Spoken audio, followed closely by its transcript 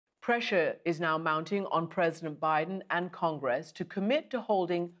Pressure is now mounting on President Biden and Congress to commit to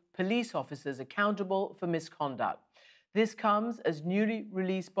holding police officers accountable for misconduct. This comes as newly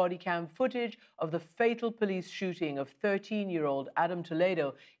released body cam footage of the fatal police shooting of 13-year-old Adam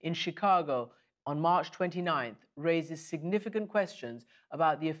Toledo in Chicago on March 29th raises significant questions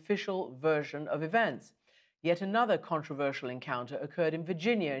about the official version of events. Yet another controversial encounter occurred in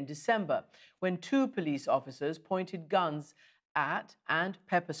Virginia in December when two police officers pointed guns at and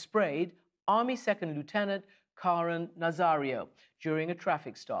pepper sprayed Army Second Lieutenant Caron Nazario during a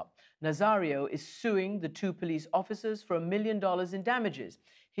traffic stop. Nazario is suing the two police officers for $1 million in damages.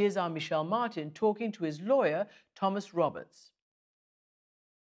 Here's our Michel Martin talking to his lawyer, Thomas Roberts.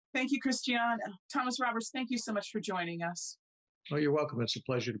 Thank you, Christiane. Thomas Roberts, thank you so much for joining us. Oh, you're welcome. It's a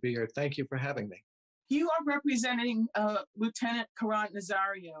pleasure to be here. Thank you for having me. You are representing Lieutenant Caron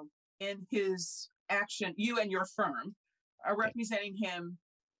Nazario in his action. You and your firm are representing him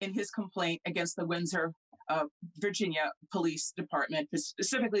in his complaint against the Windsor, Virginia Police Department,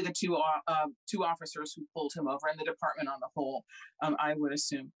 specifically the two officers who pulled him over, and the department on the whole, I would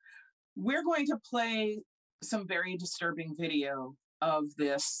assume. We're going to play some very disturbing video of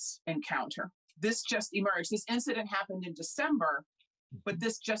this encounter. This just emerged. This incident happened in December, but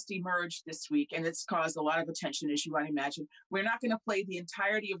this just emerged this week, and it's caused a lot of attention, as you might imagine. We're not going to play the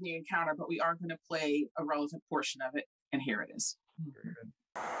entirety of the encounter, but we are going to play a relative portion of it, and here it is.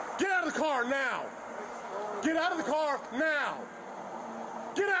 Get out of the car now! Get out of the car now!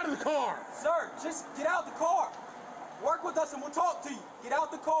 Get out of the car! Sir, just get out the car. Work with us and we'll talk to you. Get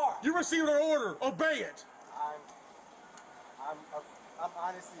out the car. You received an order. Obey it. I'm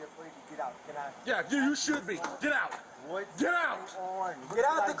honestly afraid to get out. Can I? Yeah, you should be. Get out. What's Get out. on? Get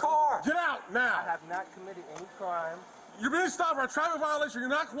out the car. Get out now. I have not committed any crime. You're being stopped for a traffic violation. You're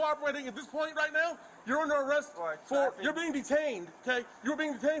not cooperating at this point right now. You're under arrest for you're being detained, okay? You're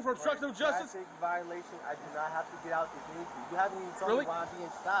being detained for obstruction of justice. Traffic violation. I do not have to get out if need be. You haven't even told me why I'm being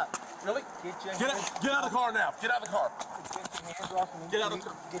stopped. Really? Get out of the car now. Get out of the car. Get your hands off me. Get out of the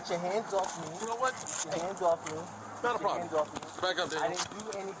car. Get your hands off me. You know what? Get your hands off me. Not a problem. Hands off me. Back up there. I didn't do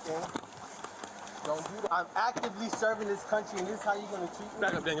anything. Don't do that. I'm actively serving this country, and this is how you're going to treat me?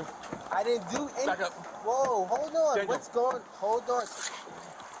 Back up, Daniel. I didn't do anything. Back up. Whoa, hold on. Daniel. What's going on? Hold on.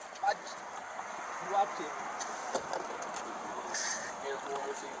 Watch it.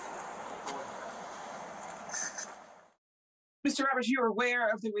 Mr. Roberts, you're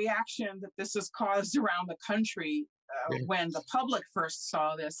aware of the reaction that this has caused around the country when the public first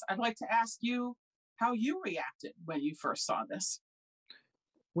saw this. I'd like to ask you how you reacted when you first saw this.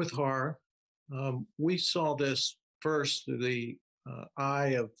 With horror. We saw this first through the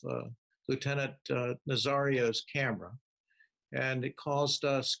eye of Lieutenant Nazario's camera, and it caused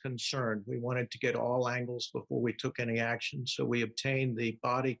us concern. We wanted to get all angles before we took any action, so we obtained the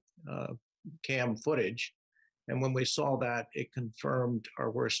body cam footage, and when we saw that, it confirmed our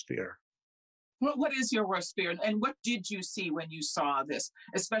worst fear. What is your worst fear, and what did you see when you saw this,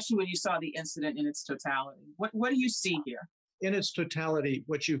 especially when you saw the incident in its totality? What do you see here? In its totality,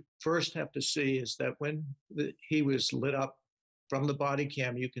 what you first have to see is that when he was lit up from the body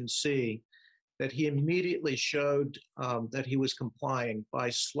cam, you can see that he immediately showed that he was complying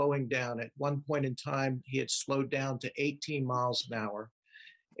by slowing down. At one point in time, he had slowed down to 18 miles an hour,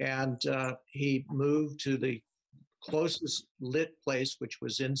 and he moved to the closest lit place, which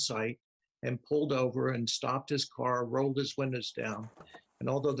was in sight, and pulled over and stopped his car, rolled his windows down. And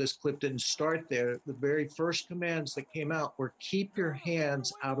although this clip didn't start there, the very first commands that came out were keep your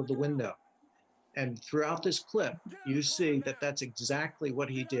hands out of the window. And throughout this clip, you see that that's exactly what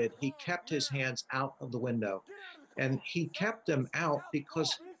he did. He kept his hands out of the window. And he kept them out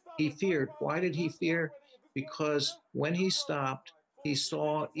because he feared. Why did he fear? Because when he stopped, he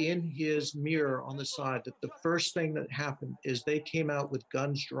saw in his mirror on the side that the first thing that happened is they came out with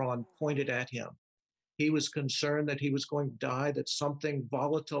guns drawn, pointed at him. He was concerned that he was going to die, that something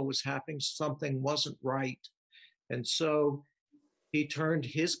volatile was happening, something wasn't right. And so he turned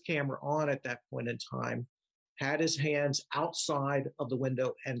his camera on at that point in time, had his hands outside of the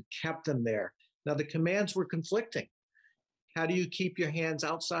window and kept them there. Now the commands were conflicting. How do you keep your hands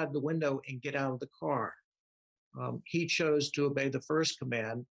outside the window and get out of the car? He chose to obey the first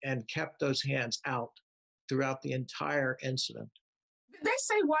command and kept those hands out throughout the entire incident. Did they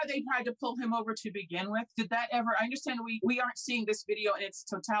say why they tried to pull him over to begin with? Did that ever, I understand we aren't seeing this video in its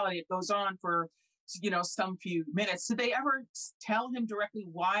totality. It goes on for, some few minutes. Did they ever tell him directly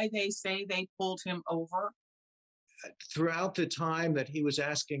why they say they pulled him over? Throughout the time that he was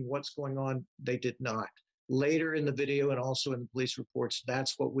asking what's going on, they did not. Later in the video and also in the police reports,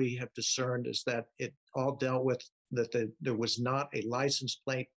 that's what we have discerned is that it all dealt with that there was not a license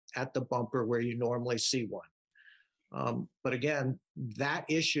plate at the bumper where you normally see one. But again, that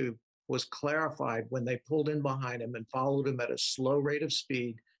issue was clarified when they pulled in behind him and followed him at a slow rate of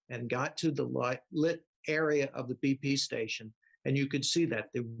speed and got to the lit area of the BP station. And you could see that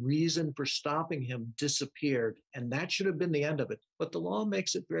the reason for stopping him disappeared, and that should have been the end of it. But the law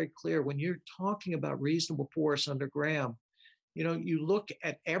makes it very clear when you're talking about reasonable force under Graham, you look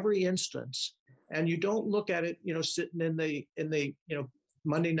at every instance and you don't look at it, sitting in the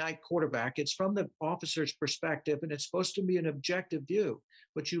Monday night quarterback. It's from the officer's perspective, and it's supposed to be an objective view.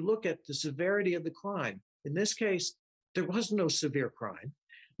 But you look at the severity of the crime. In this case, there was no severe crime.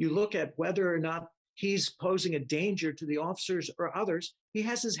 You look at whether or not he's posing a danger to the officers or others. He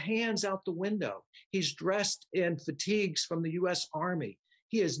has his hands out the window. He's dressed in fatigues from the U.S. Army.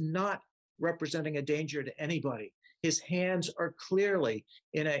 He is not representing a danger to anybody. His hands are clearly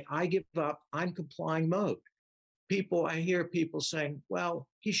in a I give up, I'm complying mode. I hear people saying, well,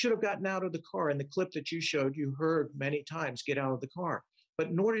 he should have gotten out of the car. In the clip that you showed, you heard many times, get out of the car. But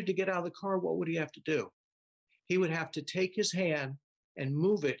in order to get out of the car, what would he have to do? He would have to take his hand and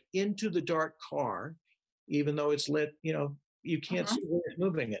move it into the dark car, even though it's lit, you can't see where he's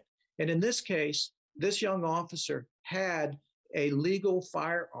moving it. And in this case, this young officer had a legal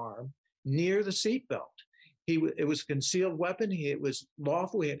firearm near the seatbelt. It was a concealed weapon. It was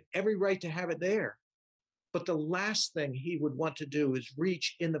lawful. He had every right to have it there. But the last thing he would want to do is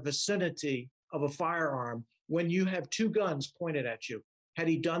reach in the vicinity of a firearm when you have two guns pointed at you. Had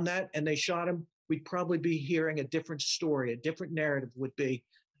he done that and they shot him, we'd probably be hearing a different story. A different narrative would be,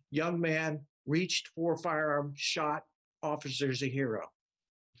 young man reached for a firearm, shot, officer's a hero.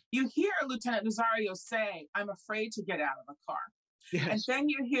 You hear Lieutenant Nazario say, I'm afraid to get out of the car. Yes. And then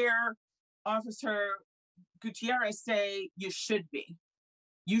you hear Officer Gutierrez say, you should be.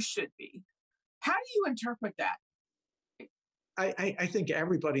 You should be. How do you interpret that? I think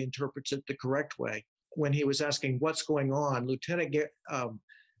everybody interprets it the correct way. When he was asking what's going on, Lieutenant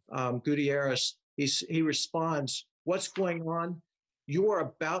Gutierrez, he responds, what's going on?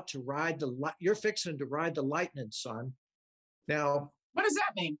 You're fixing to ride the lightning, son. Now, what does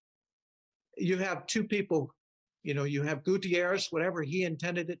that mean? You have two people, you have Gutierrez, whatever he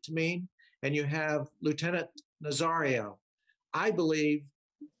intended it to mean, and you have Lieutenant Nazario. I believe,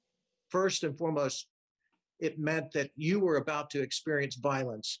 first and foremost, it meant that you were about to experience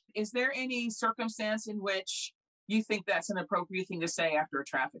violence. Is there any circumstance in which you think that's an appropriate thing to say after a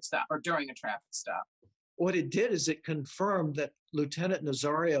traffic stop or during a traffic stop? What it did is it confirmed that Lieutenant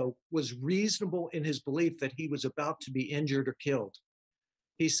Nazario was reasonable in his belief that he was about to be injured or killed.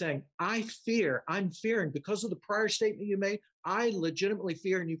 He's saying, I'm fearing because of the prior statement you made, I legitimately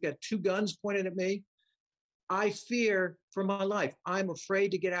fear, and you've got two guns pointed at me. I fear for my life. I'm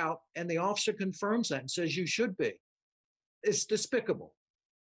afraid to get out. And the officer confirms that and says, you should be. It's despicable.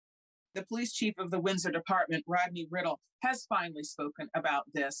 The police chief of the Windsor Department, Rodney Riddle, has finally spoken about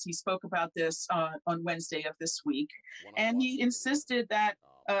this. He spoke about this on Wednesday of this week, and he insisted that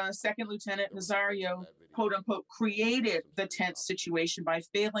Second Lieutenant Nazario, quote unquote, created the tense situation by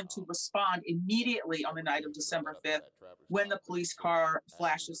failing to respond immediately on the night of December 5th when the police car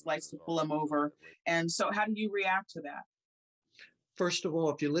flashes lights to pull him over. And so how do you react to that? First of all,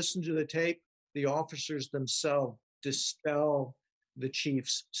 if you listen to the tape, the officers themselves dispel the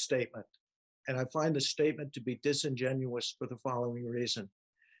chief's statement. And I find the statement to be disingenuous for the following reason.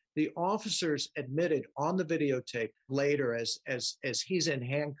 The officers admitted on the videotape later as he's in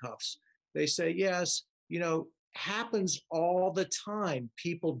handcuffs, they say, yes, happens all the time.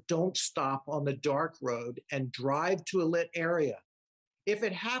 People don't stop on the dark road and drive to a lit area. If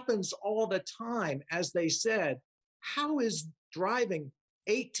it happens all the time, as they said, how is driving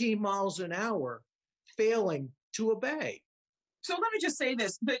 18 miles an hour failing to obey? So let me just say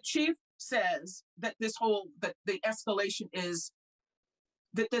this. The chief says that the escalation is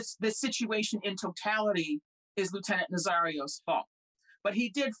that this situation in totality is Lieutenant Nazario's fault. But he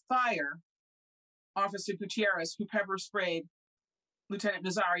did fire Officer Gutierrez, who pepper sprayed Lieutenant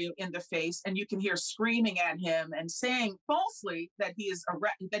Nazario in the face, and you can hear screaming at him and saying falsely that he's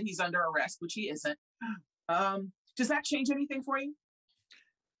under arrest, which he isn't. Does that change anything for you?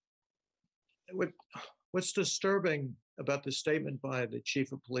 What's disturbing about the statement by the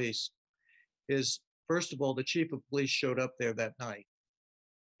chief of police is, first of all, the chief of police showed up there that night.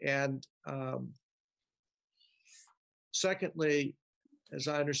 And secondly, as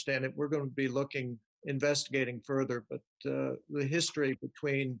I understand it, we're going to be investigating further, but the history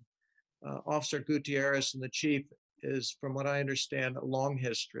between Officer Gutierrez and the chief is, from what I understand, a long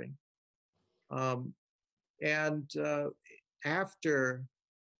history. After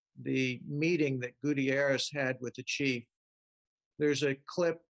the meeting that Gutierrez had with the chief, there's a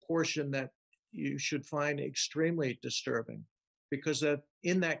clip portion that you should find extremely disturbing, because that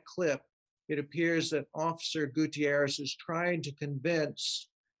in that clip, it appears that Officer Gutierrez is trying to convince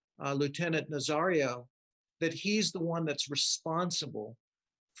Lieutenant Nazario that he's the one that's responsible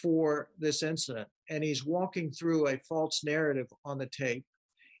for this incident. And he's walking through a false narrative on the tape.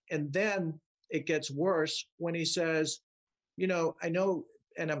 And then it gets worse when he says, you know, I know,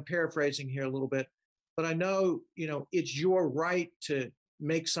 and I'm paraphrasing here a little bit, but I know, you know, it's your right to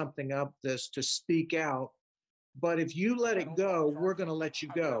make something up this, to speak out. But if you let it go, we're going to let you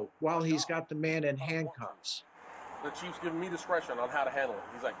go, while he's got the man in handcuffs. The chief's giving me discretion on how to handle it.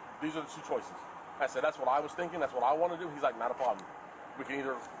 He's like, these are the two choices. I said, that's what I was thinking. That's what I want to do. He's like, not a problem. We can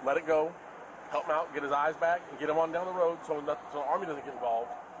either let it go, help him out, get his eyes back, and get him on down the road so the Army doesn't get involved,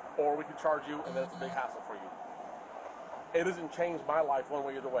 or we can charge you, and then it's a big hassle for you. It doesn't change my life one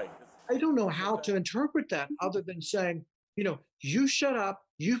way or the way. I don't know how to interpret that other than saying, you know, you shut up,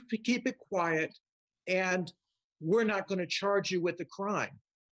 you keep it quiet, and we're not going to charge you with the crime.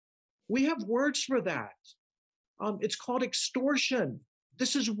 We have words for that. It's called extortion.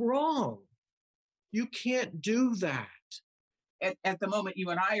 This is wrong. You can't do that. At the moment you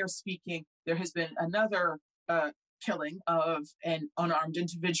and I are speaking, there has been another killing of an unarmed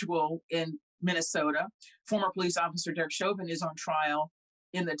individual in Minnesota. Former police officer Derek Chauvin is on trial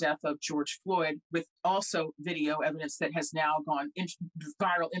in the death of George Floyd, with also video evidence that has now gone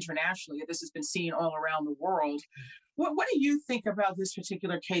viral internationally. This has been seen all around the world. What do you think about this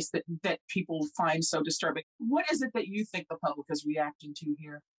particular case that people find so disturbing? What is it that you think the public is reacting to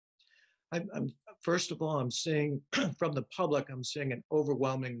here? First of all, I'm seeing from the public, I'm seeing an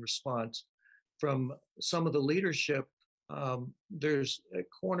overwhelming response. From some of the leadership, there's a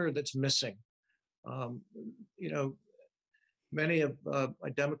corner that's missing. You know, many of my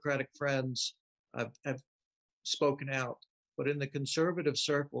Democratic friends have spoken out, but in the conservative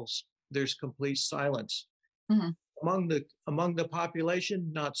circles, there's complete silence. Mm-hmm. Among the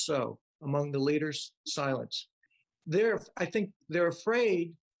population, not so. Among the leaders, silence. I think they're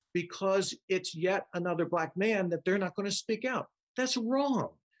afraid because it's yet another Black man that they're not going to speak out. That's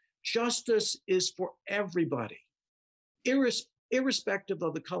wrong. Justice is for everybody, irrespective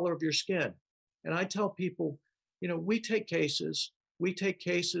of the color of your skin. And I tell people, you know, we take cases,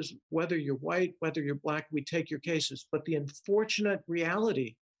 whether you're white, whether you're Black, we take your cases. But the unfortunate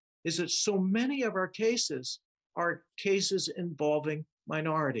reality is that so many of our cases are cases involving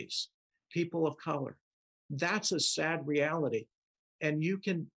minorities, people of color. That's a sad reality. And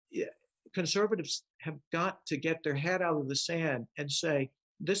conservatives have got to get their head out of the sand and say,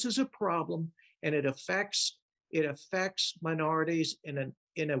 this is a problem, and it affects minorities in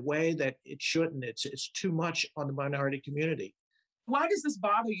a way that it shouldn't. It's too much on the minority community. Why does this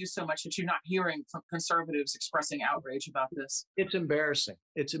bother you so much that you're not hearing from conservatives expressing outrage about this? It's embarrassing.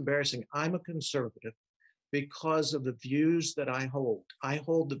 It's embarrassing. I'm a conservative because of the views that I hold. I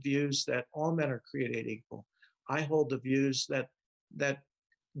hold the views that all men are created equal. I hold the views that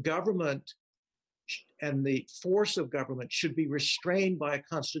government and the force of government should be restrained by a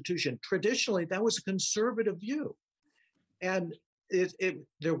constitution. Traditionally, that was a conservative view. And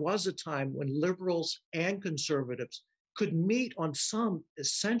there was a time when liberals and conservatives could meet on some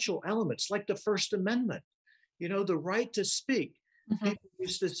essential elements, like the First Amendment, you know, the right to speak. Mm-hmm. People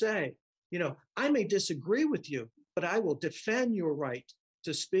used to say, you know, I may disagree with you, but I will defend your right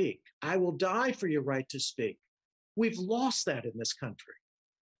to speak. I will die for your right to speak. We've lost that in this country.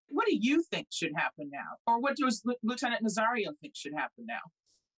 What do you think should happen now? Or what does Lieutenant Nazario think should happen now?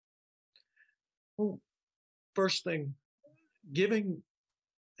 Well, first thing, giving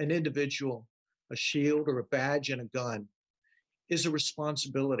an individual a shield or a badge and a gun is a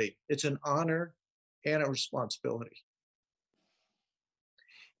responsibility. It's an honor and a responsibility.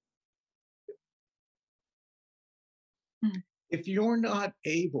 If you're not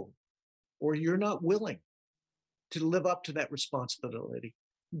able or you're not willing to live up to that responsibility,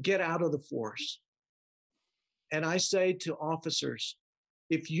 get out of the force. And I say to officers,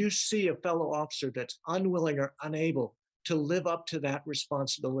 if you see a fellow officer that's unwilling or unable to live up to that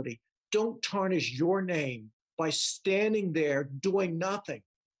responsibility, don't tarnish your name by standing there doing nothing.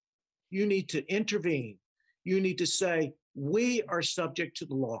 You need to intervene. You need to say, we are subject to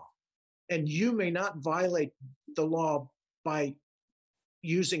the law, and you may not violate the law by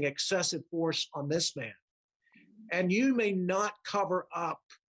using excessive force on this man. And you may not cover up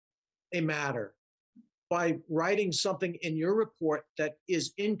a matter by writing something in your report that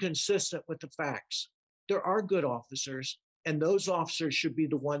is inconsistent with the facts. There are good officers, and those officers should be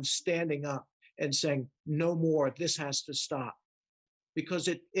the ones standing up and saying, no more, this has to stop, because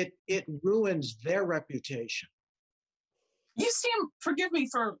it ruins their reputation. You seem, forgive me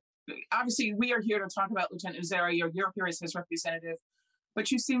for, obviously we are here to talk about Lieutenant Nazario. You're here as his representative,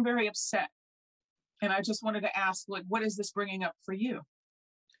 but you seem very upset. And I just wanted to ask, like, what is this bringing up for you?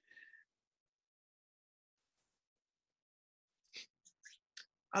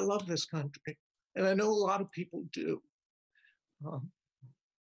 I love this country, and I know a lot of people do.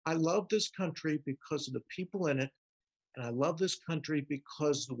 I love this country because of the people in it, and I love this country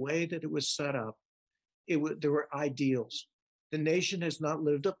because the way that it was set up, there were ideals. The nation has not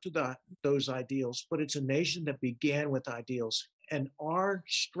lived up to those ideals, but it's a nation that began with ideals. And our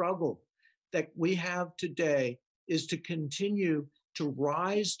struggle that we have today is to continue to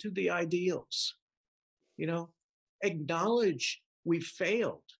rise to the ideals. Acknowledge we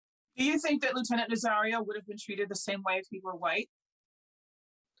failed. Do you think that Lieutenant Nazario would have been treated the same way if he were white?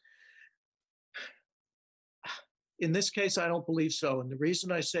 In this case, I don't believe so. And the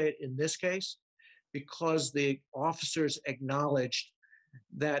reason I say it in this case, because the officers acknowledged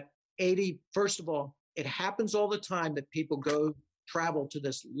that first of all, it happens all the time that people travel to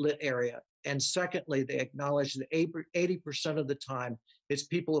this lit area. And secondly, they acknowledge that 80% of the time, it's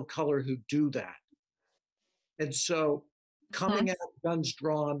people of color who do that. And so coming out guns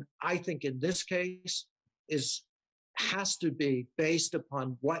drawn, I think in this case has to be based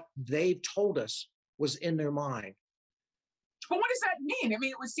upon what they've told us was in their mind. But what does that mean? I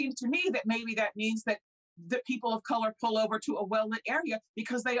mean, it would seem to me that maybe that means that the people of color pull over to a well-lit area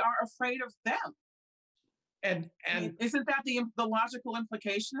because they are afraid of them. And I mean, isn't that the logical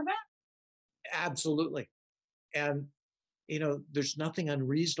implication of that? Absolutely. And, there's nothing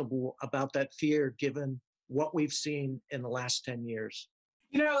unreasonable about that fear given what we've seen in the last 10 years.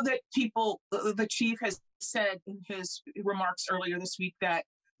 That the chief has said in his remarks earlier this week that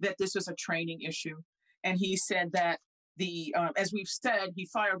this was a training issue. And he said that as we've said, he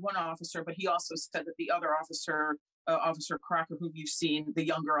fired one officer, but he also said that the other officer, Officer Crocker, who you've seen, the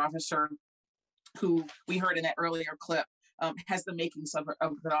younger officer who we heard in that earlier clip, has the makings of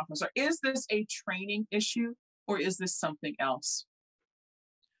an officer. Is this a training issue or is this something else?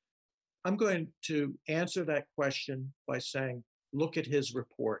 I'm going to answer that question by saying, look at his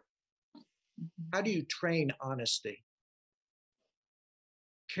report. How do you train honesty?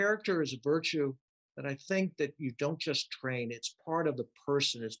 Character is a virtue that I think that you don't just train. It's part of the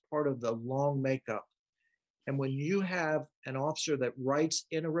person. It's part of the long makeup. And when you have an officer that writes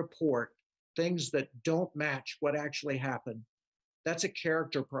in a report things that don't match what actually happened, that's a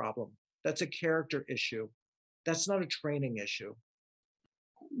character problem. That's a character issue. That's not a training issue.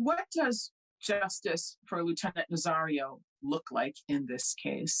 What does justice for Lieutenant Nazario look like in this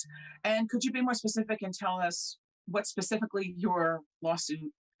case? And could you be more specific and tell us what specifically your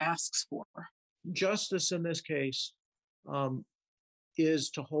lawsuit asks for? Justice in this case is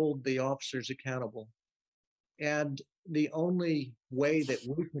to hold the officers accountable. And the only way that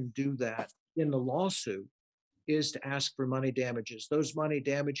we can do that in the lawsuit is to ask for money damages. Those money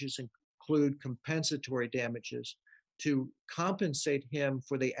damages include compensatory damages to compensate him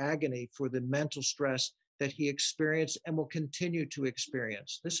for the agony, for the mental stress that he experienced and will continue to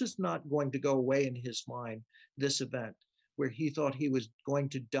experience. This is not going to go away in his mind, this event, where he thought he was going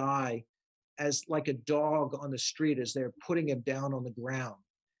to die as like a dog on the street as they're putting him down on the ground.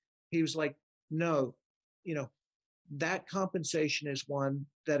 He was like, no, that compensation is one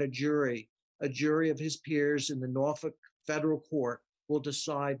that a jury of his peers in the Norfolk federal court will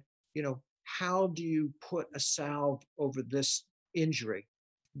decide, how do you put a salve over this injury?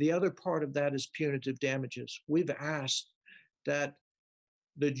 The other part of that is punitive damages. We've asked that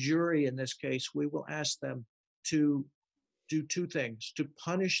the jury in this case, we will ask them to do two things: to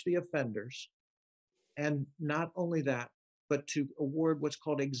punish the offenders, and not only that, but to award what's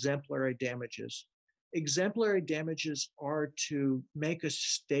called exemplary damages. Exemplary damages are to make a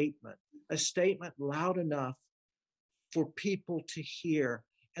statement loud enough for people to hear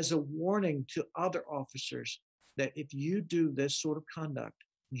as a warning to other officers that if you do this sort of conduct,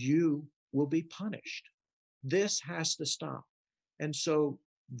 you will be punished. This has to stop. And so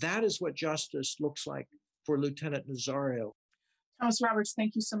that is what justice looks like for Lieutenant Nazario. Thomas Roberts,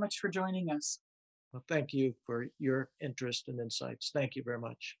 thank you so much for joining us. Well, thank you for your interest and insights. Thank you very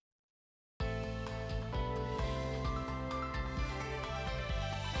much.